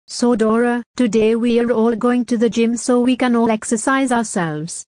So Dora, today we are all going to the gym so we can all exercise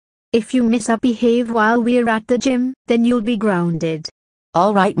ourselves. If you misbehave while we're at the gym, then you'll be grounded.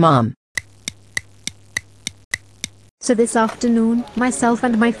 All right, Mom. So this afternoon, myself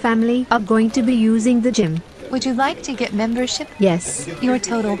and my family are going to be using the gym. Would you like to get membership? Yes. Your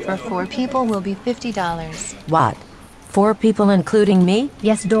total for 4 people will be $50. What? 4 people including me?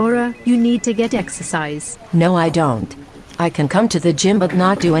 Yes, Dora, you need to get exercise. No, I don't. I can come to the gym but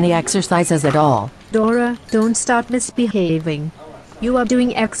not do any exercises at all. Dora, don't start misbehaving. You are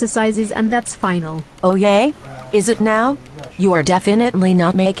doing exercises and that's final. Oh yay? Is it now? You are definitely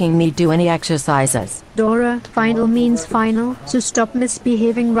not making me do any exercises. Dora, final means final, so stop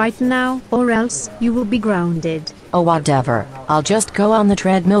misbehaving right now, or else you will be grounded. Oh whatever, I'll just go on the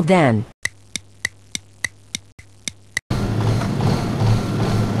treadmill then.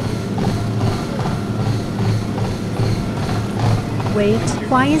 Wait,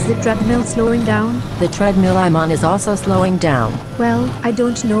 why is the treadmill slowing down? The treadmill I'm on is also slowing down. Well, I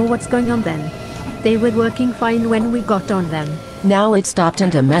don't know what's going on then. They were working fine when we got on them. Now it stopped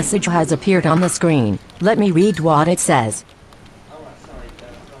and a message has appeared on the screen. Let me read what it says.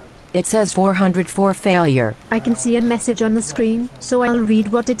 It says 404 failure. I can see a message on the screen, so I'll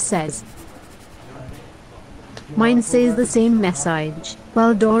read what it says. Mine says the same message.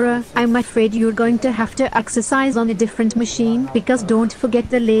 Well, Dora, I'm afraid you're going to have to exercise on a different machine because don't forget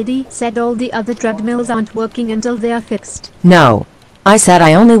the lady said all the other treadmills aren't working until they are fixed. No. I said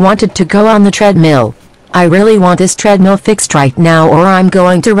I only wanted to go on the treadmill. I really want this treadmill fixed right now or I'm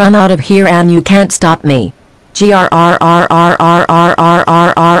going to run out of here and you can't stop me.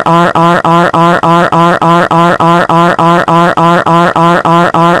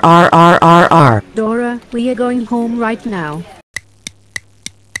 Dora, we are going home right now.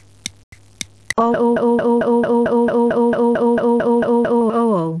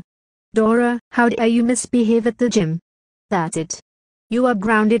 Dora, how dare you misbehave at the gym? That's it. You are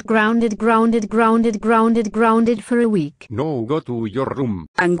grounded for a week. No, go to your room.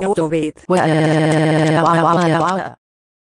 And go to bed. Well,